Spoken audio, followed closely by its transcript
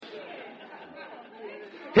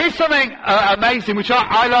Here's something amazing, which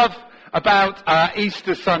I love about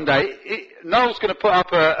Easter Sunday. Noel's going to put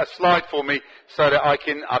up a slide for me so that I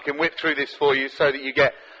can whip through this for you so that you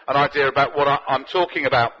get an idea about what I'm talking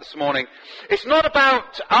about this morning. It's not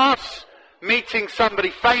about us meeting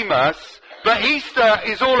somebody famous, but Easter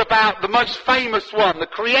is all about the most famous one, the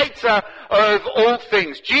creator of all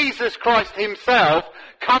things, Jesus Christ himself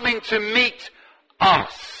coming to meet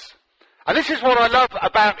us. And this is what I love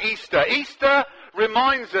about Easter. Easter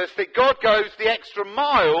reminds us that God goes the extra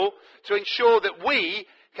mile to ensure that we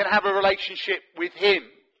can have a relationship with him.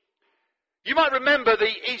 You might remember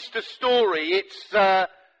the Easter story. It's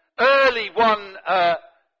early one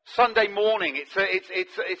Sunday morning.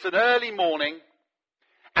 It's an early morning,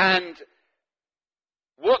 and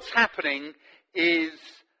what's happening is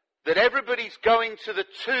that everybody's going to the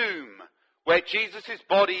tomb where Jesus'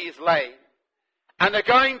 body is laid. And they're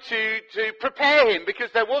going to prepare him,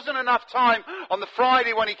 because there wasn't enough time on the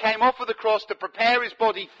Friday when he came off of the cross to prepare his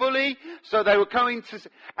body fully. So they were going to...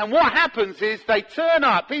 And what happens is they turn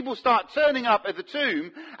up, people start turning up at the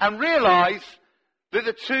tomb and realize that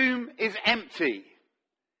the tomb is empty.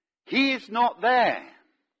 He is not there.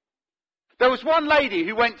 There was one lady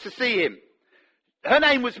who went to see him. Her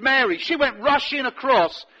name was Mary. She went rushing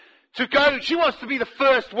across to go. She wants to be the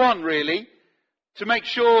first one, really, to make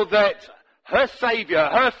sure that her Saviour,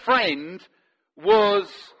 her friend,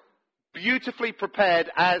 was beautifully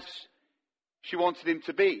prepared as she wanted him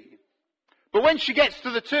to be. But when she gets to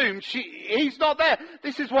the tomb, he's not there.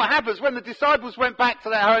 This is what happens. When the disciples went back to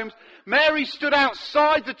their homes, Mary stood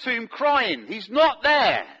outside the tomb crying. He's not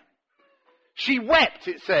there. She wept,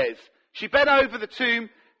 it says. She bent over the tomb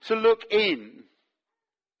to look in.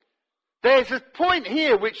 There's a point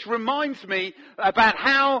here which reminds me about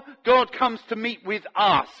how God comes to meet with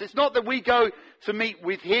us. It's not that we go to meet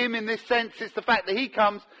with him in this sense. It's the fact that he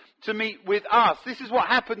comes to meet with us. This is what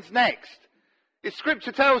happens next. The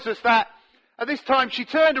scripture tells us that at this time she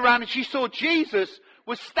turned around and she saw Jesus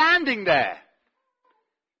was standing there.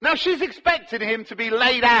 Now she's expecting him to be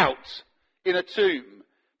laid out in a tomb.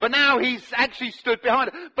 But now he's actually stood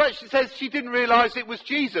behind her. But she says she didn't realize it was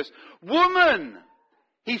Jesus. Woman!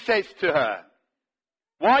 He says to her,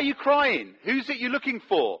 why are you crying? Who's it you're looking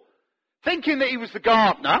for? Thinking that he was the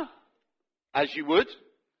gardener, as you would.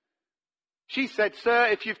 She said, sir,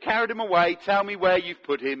 if you've carried him away, tell me where you've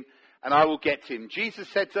put him, and I will get him. Jesus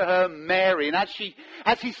said to her, Mary. And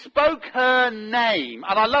as he spoke her name,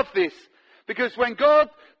 and I love this, because when God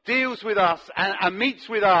deals with us and meets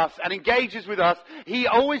with us and engages with us, he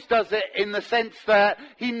always does it in the sense that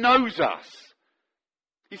he knows us.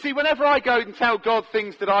 You see, whenever I go and tell God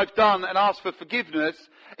things that I've done and ask for forgiveness,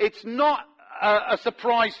 it's not a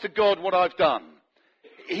surprise to God what I've done.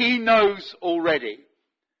 He knows already.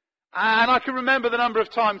 And I can remember the number of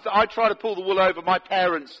times that I tried to pull the wool over my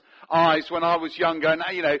parents' eyes when I was younger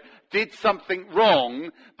and, did something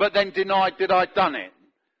wrong, but then denied that I'd done it.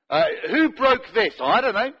 Who broke this? I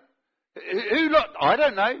don't know. Who looked? I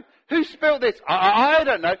don't know. Who spilled this? I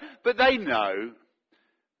don't know. But they know.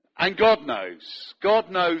 And God knows.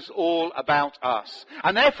 God knows all about us.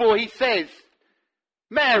 And therefore he says,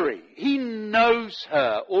 Mary, he knows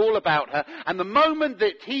her, all about her. And the moment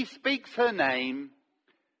that he speaks her name,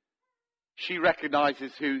 she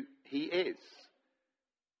recognizes who he is.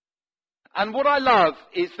 And what I love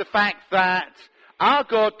is the fact that our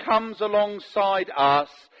God comes alongside us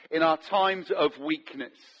in our times of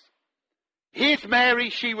weakness. Here's Mary,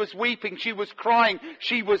 she was weeping, she was crying,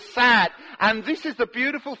 she was sad. And this is the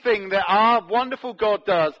beautiful thing that our wonderful God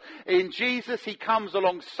does. In Jesus, he comes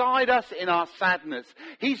alongside us in our sadness.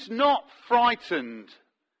 He's not frightened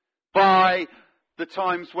by the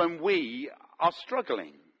times when we are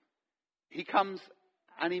struggling. He comes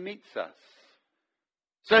and he meets us.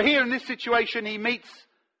 So here in this situation, he meets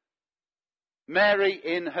Mary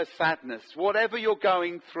in her sadness. Whatever you're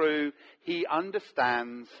going through, he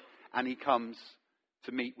understands. And he comes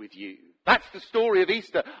to meet with you. That's the story of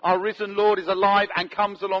Easter. Our risen Lord is alive and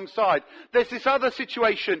comes alongside. There's this other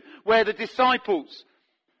situation where the disciples,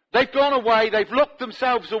 they've gone away, they've locked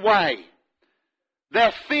themselves away.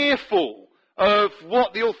 They're fearful of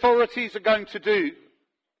what the authorities are going to do.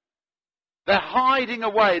 They're hiding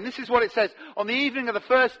away. And this is what it says. On the evening of the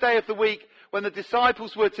first day of the week, when the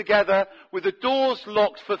disciples were together with the doors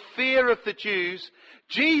locked for fear of the Jews,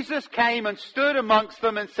 Jesus came and stood amongst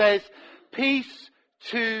them and says, peace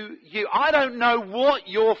to you. I don't know what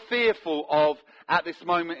you're fearful of at this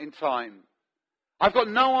moment in time. I've got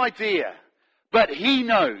no idea, but he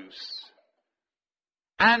knows.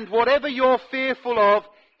 And whatever you're fearful of,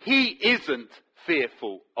 he isn't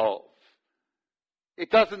fearful of.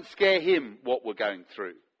 It doesn't scare him what we're going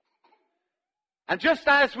through. And just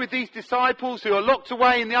as with these disciples who are locked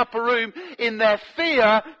away in the upper room in their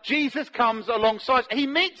fear, Jesus comes alongside. He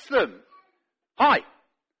meets them. Hi,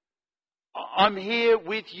 I'm here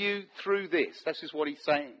with you through this. This is what he's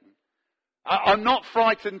saying. I'm not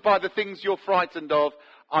frightened by the things you're frightened of.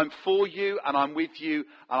 I'm for you and I'm with you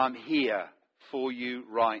and I'm here for you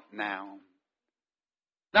right now.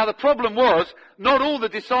 Now the problem was, not all the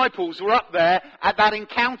disciples were up there at that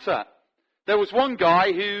encounter. There was one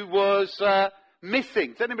guy who was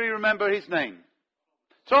missing. Does anybody remember his name?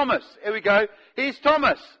 Thomas. Here we go. Here's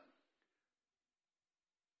Thomas.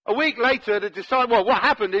 A week later, what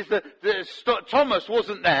happened is that Thomas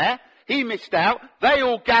wasn't there. He missed out. They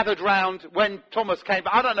all gathered round when Thomas came.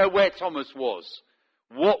 I don't know where Thomas was.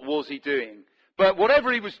 What was he doing? But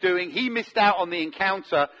whatever he was doing, he missed out on the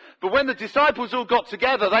encounter. But when the disciples all got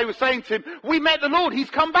together, they were saying to him, we met the Lord. He's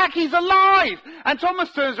come back. He's alive. And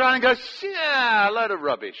Thomas turns around and goes, yeah, a load of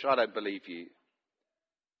rubbish. I don't believe you.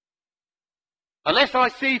 Unless I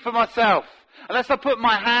see for myself. Unless I put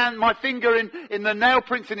my finger in the nail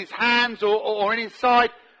prints in his hands or in his side,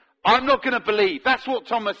 I'm not going to believe. That's what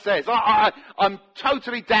Thomas says. I'm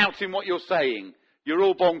totally doubting what you're saying. You're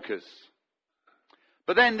all bonkers.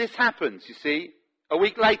 But then this happens, you see. A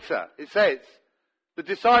week later, it says, the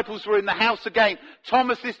disciples were in the house again.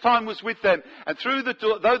 Thomas this time was with them. And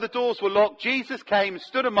though the doors were locked, Jesus came and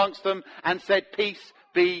stood amongst them and said, peace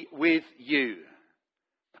be with you.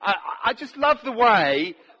 I just love the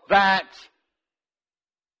way that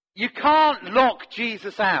you can't lock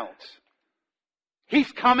Jesus out.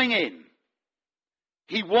 He's coming in.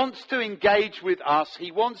 He wants to engage with us.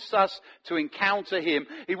 He wants us to encounter him.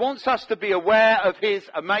 He wants us to be aware of his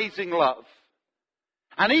amazing love.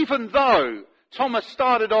 And even though Thomas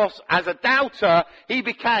started off as a doubter, he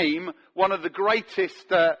became one of the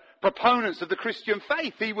greatest proponents of the Christian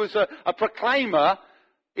faith. He was a proclaimer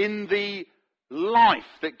in the life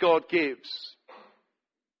that God gives.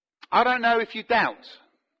 I don't know if you doubt.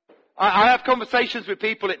 I have conversations with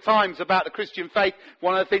people at times about the Christian faith.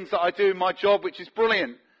 One of the things that I do in my job, which is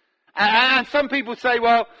brilliant. And some people say,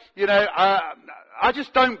 well, I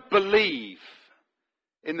just don't believe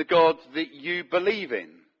in the God that you believe in.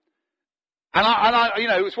 And I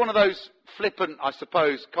it's one of those flippant, I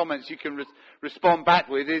suppose, comments you can respond back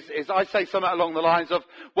with is I say something along the lines of,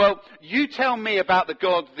 well, you tell me about the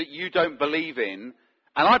God that you don't believe in,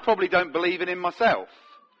 and I probably don't believe in him myself.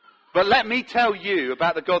 But let me tell you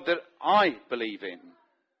about the God that I believe in.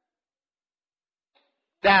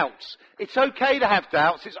 Doubts. It's okay to have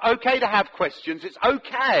doubts. It's okay to have questions. It's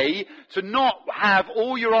okay to not have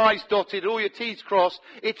all your I's dotted, all your T's crossed.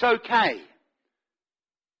 It's okay.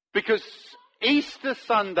 Because Easter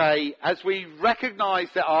Sunday, as we recognize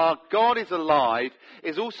that our God is alive,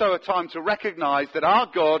 is also a time to recognize that our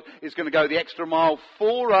God is going to go the extra mile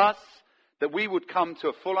for us, that we would come to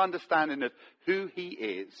a full understanding of who he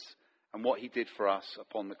is and what he did for us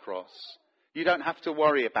upon the cross. You don't have to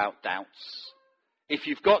worry about doubts. If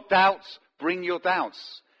you've got doubts, bring your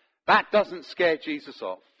doubts. That doesn't scare Jesus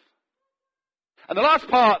off. And the last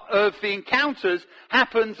part of the encounters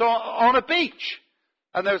happens on a beach.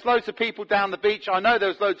 And there was loads of people down the beach. I know there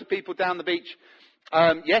was loads of people down the beach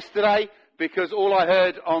yesterday because all I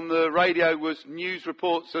heard on the radio was news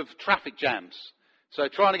reports of traffic jams. So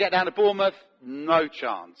trying to get down to Bournemouth, no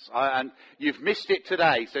chance. And you've missed it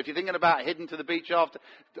today. So if you're thinking about heading to the beach after,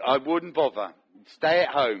 I wouldn't bother. Stay at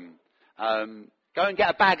home. Go and get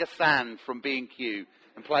a bag of sand from B&Q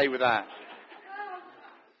and play with that.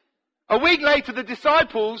 A week later, the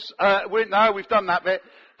disciples, we've done that bit.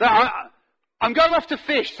 I'm going off to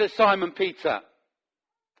fish, says Simon Peter.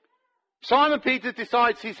 Simon Peter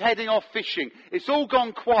decides he's heading off fishing. It's all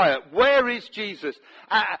gone quiet. Where is Jesus?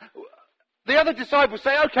 The other disciples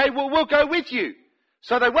say, okay, well, we'll go with you.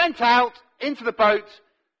 So they went out into the boat,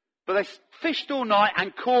 but they fished all night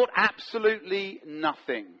and caught absolutely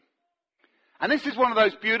nothing. And this is one of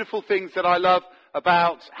those beautiful things that I love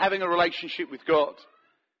about having a relationship with God.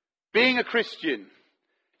 Being a Christian,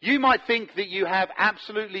 you might think that you have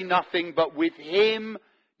absolutely nothing, but with him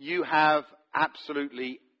you have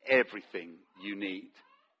absolutely everything you need.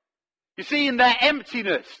 You see, in their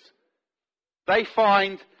emptiness, they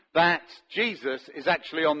find that Jesus is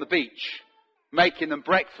actually on the beach, making them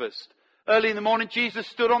breakfast. Early in the morning, Jesus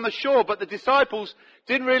stood on the shore, but the disciples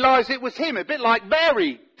didn't realize it was him. A bit like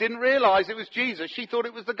Mary didn't realize it was Jesus. She thought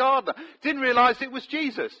it was the gardener. Didn't realize it was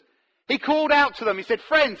Jesus. He called out to them. He said,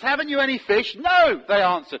 friends, haven't you any fish? No, they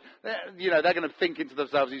answered. They're going to think into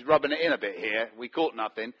themselves, he's rubbing it in a bit here. We caught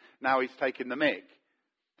nothing. Now he's taking the mick.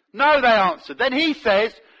 No, they answered. Then he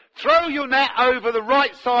says, throw your net over the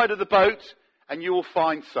right side of the boat and you will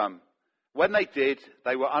find some. When they did,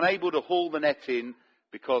 they were unable to haul the net in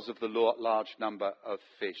because of the large number of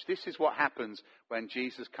fish. This is what happens when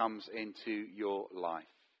Jesus comes into your life.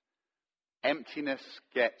 Emptiness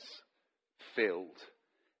gets filled.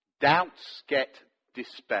 Doubts get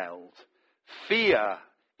dispelled. Fear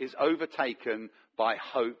is overtaken by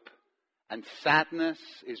hope. And sadness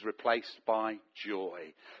is replaced by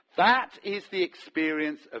joy. That is the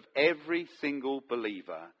experience of every single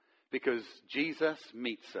believer, because Jesus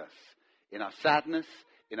meets us in our sadness,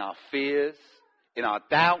 in our fears, in our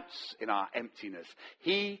doubts, in our emptiness.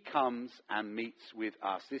 He comes and meets with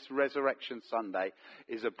us. This Resurrection Sunday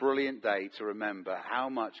is a brilliant day to remember how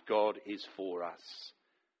much God is for us.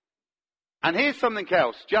 And here's something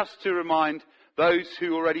else, just to remind those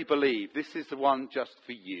who already believe. This is the one just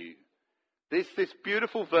for you. This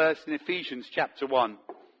beautiful verse in Ephesians chapter 1.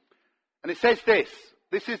 And it says this.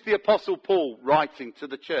 This is the Apostle Paul writing to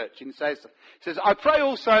the church. And it says, I pray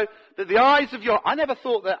also that the eyes of your... I never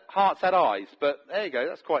thought that hearts had eyes, but there you go,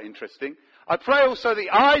 that's quite interesting. I pray also the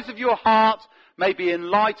eyes of your heart may be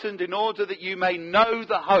enlightened in order that you may know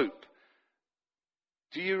the hope.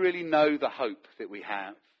 Do you really know the hope that we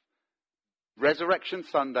have? Resurrection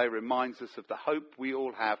Sunday reminds us of the hope we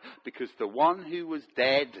all have, because the one who was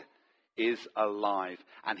dead is alive.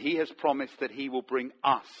 And he has promised that he will bring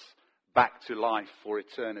us back to life for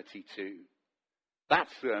eternity too.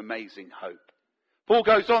 That's the amazing hope. Paul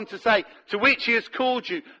goes on to say, to which he has called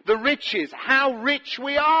you, the riches, how rich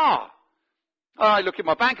we are. I look at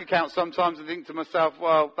my bank account sometimes and think to myself,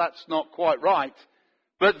 well, that's not quite right.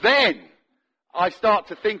 But then I start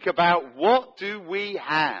to think about, what do we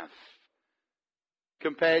have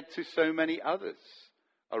compared to so many others?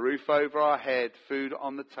 A roof over our head, food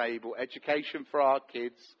on the table, education for our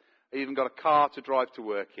kids, even got a car to drive to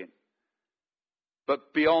work in.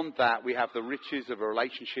 But beyond that, we have the riches of a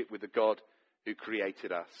relationship with the God who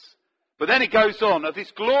created us. But then it goes on, of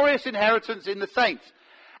this glorious inheritance in the saints,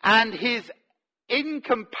 and his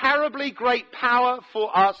incomparably great power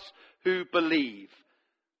for us who believe.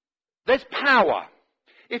 There's power.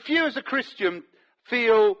 If you as a Christian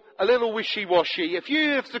feel a little wishy-washy, if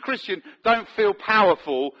you as a Christian don't feel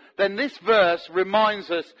powerful, then this verse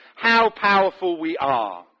reminds us how powerful we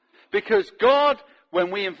are. Because God,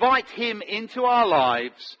 when we invite him into our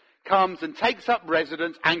lives, comes and takes up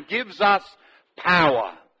residence and gives us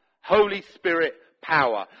power. Holy Spirit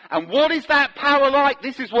power. And what is that power like?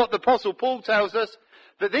 This is what the Apostle Paul tells us,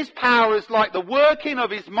 that this power is like the working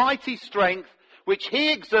of his mighty strength, which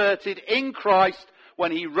he exerted in Christ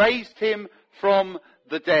when he raised him from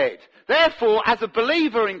the dead. Therefore, as a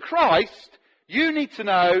believer in Christ, you need to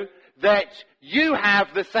know that you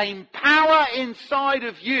have the same power inside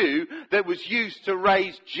of you that was used to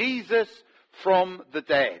raise Jesus from the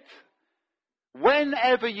dead.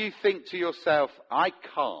 Whenever you think to yourself, I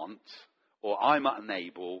can't, or I'm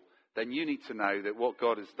unable, then you need to know that what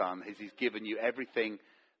God has done is he's given you everything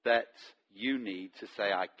that you need to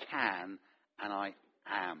say, I can and I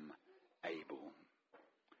am able.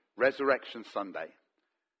 Resurrection Sunday,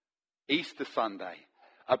 Easter Sunday,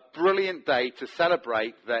 a brilliant day to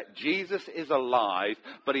celebrate that Jesus is alive,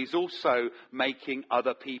 but he's also making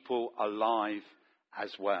other people alive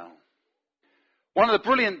as well. One of the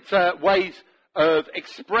brilliant ways of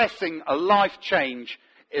expressing a life change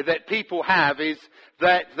that people have is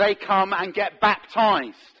that they come and get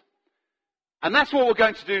baptized. And that's what we're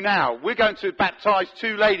going to do now. We're going to baptize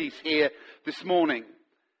two ladies here this morning.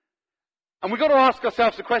 And we've got to ask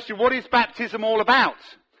ourselves the question, what is baptism all about?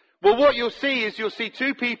 Well, what you'll see is you'll see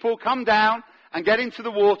two people come down and get into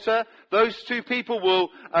the water. Those two people will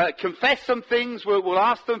confess some things. We'll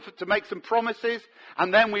ask them to make some promises.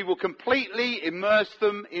 And then we will completely immerse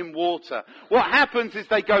them in water. What happens is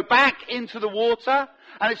they go back into the water.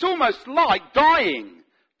 And it's almost like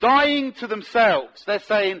dying to themselves. They're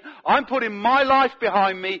saying, I'm putting my life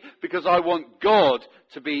behind me because I want God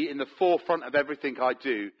to be in the forefront of everything I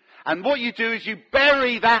do. And what you do is you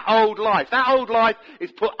bury that old life. That old life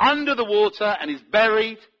is put under the water and is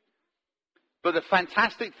buried. But the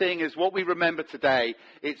fantastic thing is what we remember today,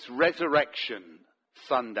 it's Resurrection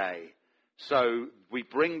Sunday. So we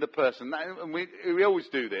bring the person, and we always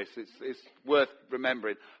do this, it's worth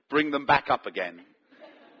remembering, bring them back up again.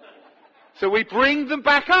 So we bring them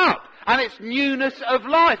back up, and it's newness of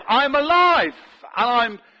life. I'm alive,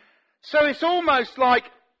 so it's almost like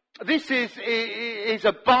this is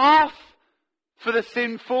a bath for the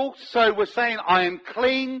sinful. So we're saying I am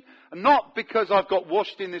clean, not because I've got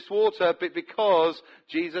washed in this water, but because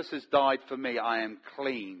Jesus has died for me. I am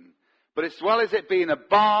clean. But as well as it being a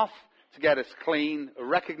bath to get us clean, a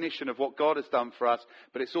recognition of what God has done for us,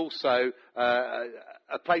 but it's also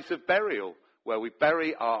a place of burial where we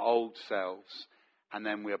bury our old selves and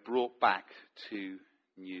then we are brought back to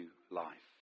new life.